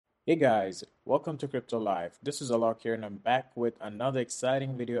Hey guys, welcome to Crypto Live. This is Alok here and I'm back with another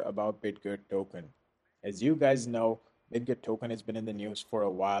exciting video about Bitgert token. As you guys know, Bitgert token has been in the news for a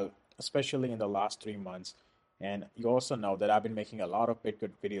while, especially in the last 3 months. And you also know that I've been making a lot of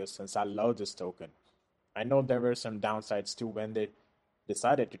Bitgert videos since I love this token. I know there were some downsides too when they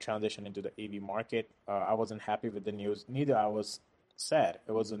decided to transition into the EV market. I wasn't happy with the news, neither I was sad.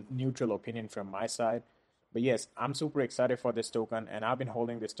 It was a neutral opinion from my side. But yes, I'm super excited for this token, and I've been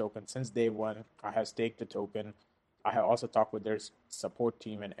holding this token since day one. I have staked the token. I have also talked with their support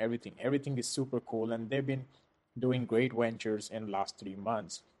team and everything. Everything is super cool, and they've been doing great ventures in the last 3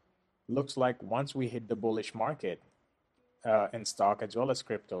 months. Looks like once we hit the bullish market, in stock as well as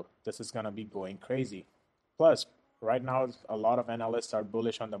crypto. This is going to be going crazy. Plus, right now, a lot of analysts are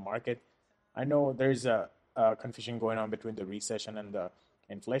bullish on the market. I know there's a confusion going on between the recession and the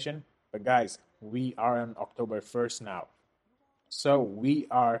inflation, but guys, we are on October 1st now. So we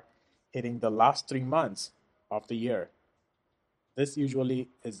are hitting the last 3 months of the year. This usually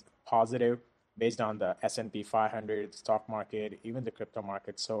is positive based on the S&P 500 stock market, even the crypto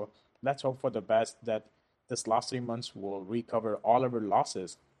market. So let's hope for the best that this last 3 months will recover all of our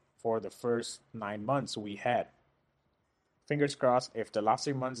losses for the first 9 months we had. Fingers crossed, if the last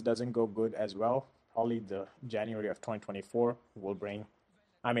 3 months doesn't go good as well, probably the January of 2024 will bring,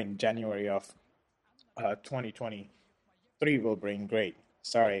 January of 2023 will bring great.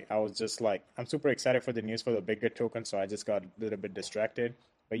 Sorry, I was just like, I'm super excited for the news for the Bitgert token, so I just got a little bit distracted.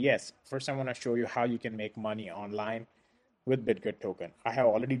 But yes, first I want to show you how you can make money online with Bitgert token. I have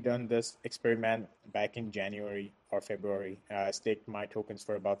already done this experiment back in January or February. I staked my tokens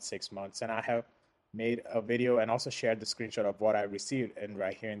for about 6 months, and I have made a video and also shared the screenshot of what I received and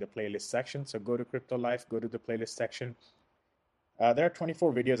right here in the playlist section. So go to Crypto Life, go to the playlist section. There are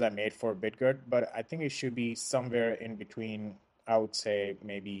 24 videos I made for Bitgert, but I think it should be somewhere in between, I would say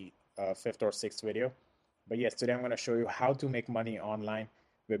maybe fifth or sixth video. But yes, today I'm going to show you how to make money online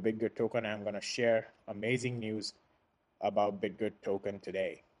with Bitgert token. I'm going to share amazing news about Bitgert token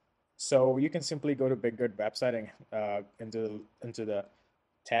today. So you can simply go to Bitgert website and into the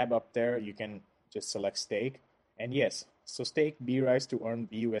tab up there, you can just select stake. And yes, so stake BRISE to earn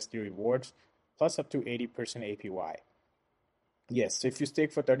BUSD rewards plus up to 80% APY. Yes, so if you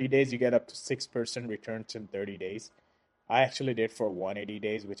stake for 30 days, you get up to 6% returns in 30 days. I actually did for 180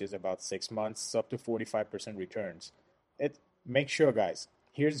 days, which is about 6 months, so up to 45% returns. It Make sure, guys,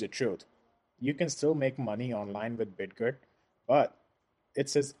 here's the truth. You can still make money online with Bitgert, but it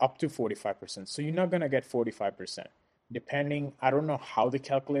says up to 45%. So you're not going to get 45%. Depending, I don't know how they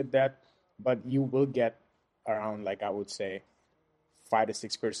calculate that, but you will get around, like I would say, 5 to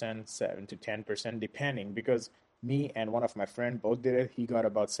 6%, 7 to 10%, depending, because me and one of my friend both did it. He got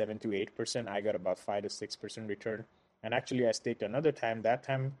about 7 to 8%. I got about 5 to 6% return. And actually, I staked another time. That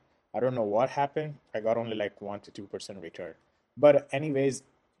time, I don't know what happened. I got only like 1 to 2% return. But anyways,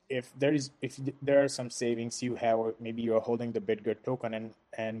 if there are some savings you have, or maybe you're holding the Bitgert token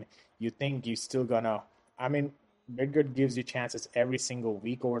and you think you still gonna, I mean, Bitgert gives you chances every single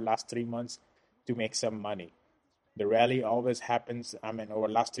week over the last 3 months to make some money. The rally always happens. I mean, over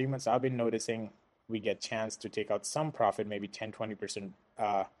the last 3 months, I've been noticing we get chance to take out some profit, maybe 10, 20%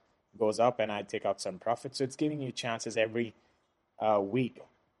 goes up and I take out some profit. So it's giving you chances every week.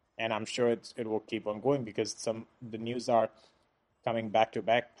 And I'm sure it will keep on going because the news are coming back to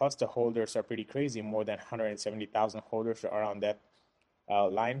back. Plus, the holders are pretty crazy, more than 170,000 holders around that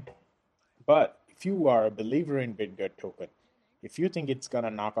line. But if you are a believer in Bitgert token, if you think it's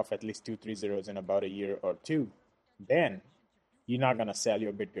gonna knock off at least two, three zeros in about a year or two, then you're not gonna sell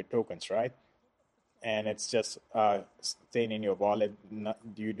your Bitgert tokens, right? And it's just staying in your wallet,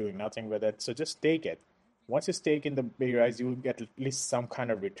 you doing nothing with it. So just take it. Once you stake in the BRISE, you will get at least some kind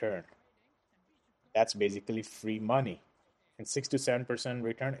of return. That's basically free money, and 6 to 7%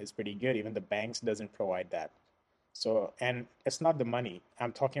 return is pretty good. Even the banks doesn't provide that. So, and it's not the money.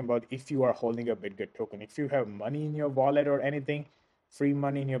 I'm talking about if you are holding a Bitgert token. If you have money in your wallet or anything, free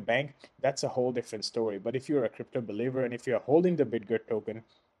money in your bank, that's a whole different story. But if you're a crypto believer and if you're holding the Bitgert token,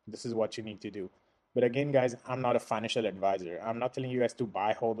 this is what you need to do. But again, guys, I'm not a financial advisor. I'm not telling you guys to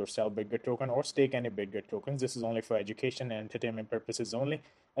buy, hold, or sell Bitgert token or stake any Bitgert tokens. This is only for education and entertainment purposes only.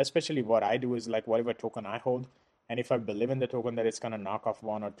 Especially what I do is like whatever token I hold, and if I believe in the token that it's going to knock off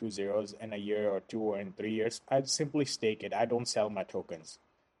 1 or 2 zeros in a year or two or in 3 years, I simply stake it. I don't sell my tokens.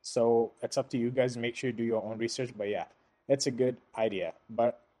 So it's up to you guys. Make sure you do your own research. But yeah, it's a good idea.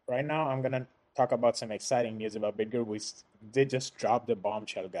 But right now, I'm going to talk about some exciting news about Bitgert. They just dropped the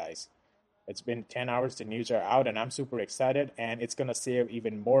bombshell, guys. It's been 10 hours. The news are out, and I'm super excited. And it's going to save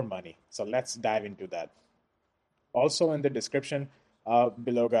even more money. So let's dive into that. Also in the description,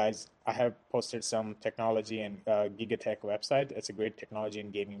 Below, guys, I have posted some technology and Gigatech website. It's a great technology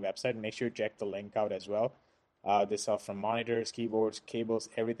and gaming website. Make sure you check the link out as well. They sell from monitors, keyboards, cables,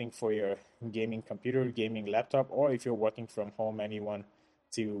 everything for your gaming computer, gaming laptop, or if you're working from home and you want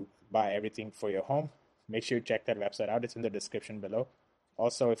to buy everything for your home, make sure you check that website out. It's in the description below.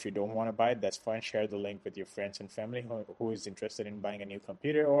 Also, if you don't want to buy it, that's fine. Share the link with your friends and family who is interested in buying a new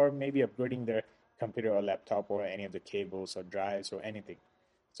computer or maybe upgrading their computer or laptop or any of the cables or drives or anything.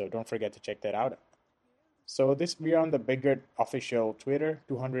 So don't forget to check that out. So this we are on the Bitgert official Twitter,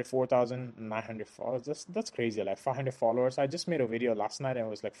 204,900 followers. That's crazy, like 500 followers. I just made a video last night and it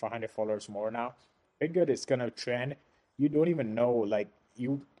was like 500 followers more now. Bitgert is gonna trend. You don't even know, like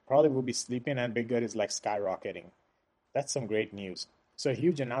you probably will be sleeping and Bitgert is like skyrocketing. That's some great news. So a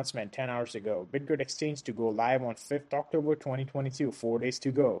huge announcement 10 hours ago. Bitgert Exchange to go live on 5th October 2022, 4 days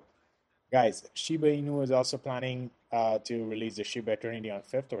to go. Guys, Shiba Inu is also planning to release the Shiba Eternity on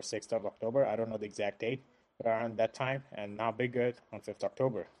 5th or 6th of October. I don't know the exact date, but around that time. And now Bitgert on 5th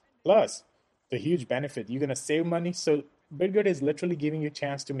October. Plus, the huge benefit, you're going to save money. So Bitgert is literally giving you a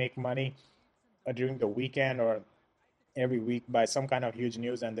chance to make money during the weekend or every week by some kind of huge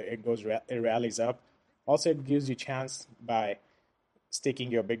news and it rallies up. Also, it gives you chance by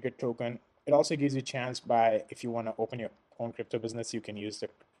staking your Bitget token. It also gives you a chance by if you want to open your own crypto business, you can use the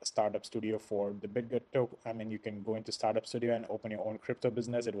startup studio for the Bitget token. I mean, you can go into startup studio and open your own crypto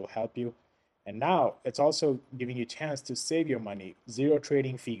business. It will help you. And now it's also giving you a chance to save your money. Zero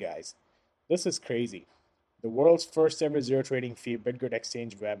trading fee, guys. This is crazy. The world's first ever zero trading fee Bitget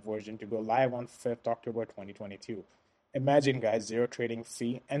Exchange web version to go live on 5th October 2022. Imagine, guys, zero trading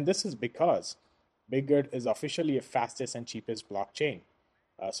fee. And this is because Bitget is officially the fastest and cheapest blockchain.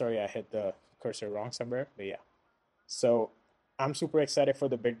 Sorry, I hit the cursor wrong somewhere, but yeah. So I'm super excited for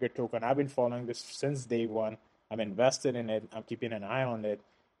the Bitget token. I've been following this since day one. I'm invested in it. I'm keeping an eye on it.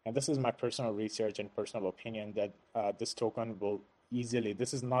 And this is my personal research and personal opinion that this token will easily,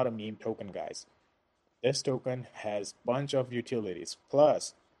 this is not a meme token, guys. This token has bunch of utilities.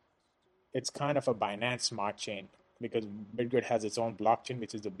 Plus, it's kind of a Binance smart chain because Bitgert has its own blockchain,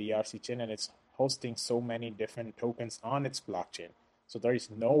 which is the BRC chain, and it's hosting so many different tokens on its blockchain. So there is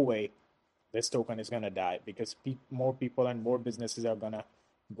no way this token is going to die because more people and more businesses are going to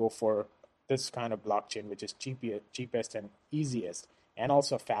go for this kind of blockchain, which is cheapest and easiest and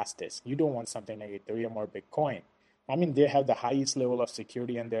also fastest. You don't want something like Ethereum or Bitcoin. I mean, they have the highest level of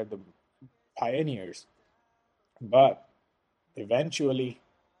security and they're the pioneers. But eventually,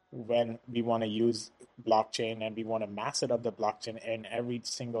 when we want to use blockchain and we want to mass it up the blockchain in every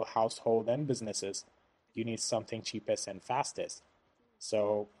single household and businesses, you need something cheapest and fastest.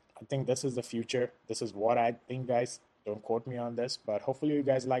 So I think this is the future. This is what I think, guys. Don't quote me on this, but hopefully you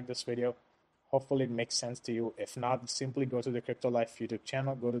guys like this video. Hopefully it makes sense to you. If not, simply go to the Crypto Life YouTube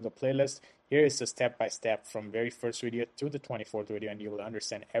channel, go to the playlist. Here is the step by step from very first video to the 24th video, and you will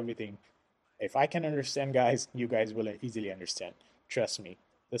understand everything. If I can understand, guys, you guys will easily understand. Trust me.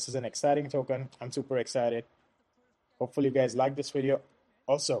 This is an exciting token. I'm super excited. Hopefully you guys like this video.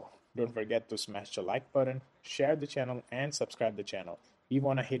 Also, don't forget to smash the like button, share the channel, and subscribe the channel. We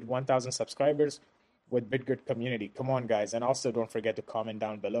want to hit 1,000 subscribers with Bitgert community. Come on, guys. And also don't forget to comment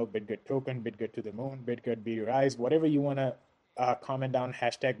down below Bitgert token, Bitgert to the moon, Bitgert be rise, whatever you want to comment down,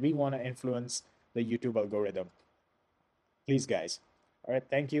 hashtag. We want to influence the YouTube algorithm. Please, guys. All right,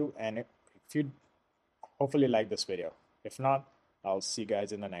 thank you. And if you hopefully like this video. If not, I'll see you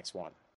guys in the next one.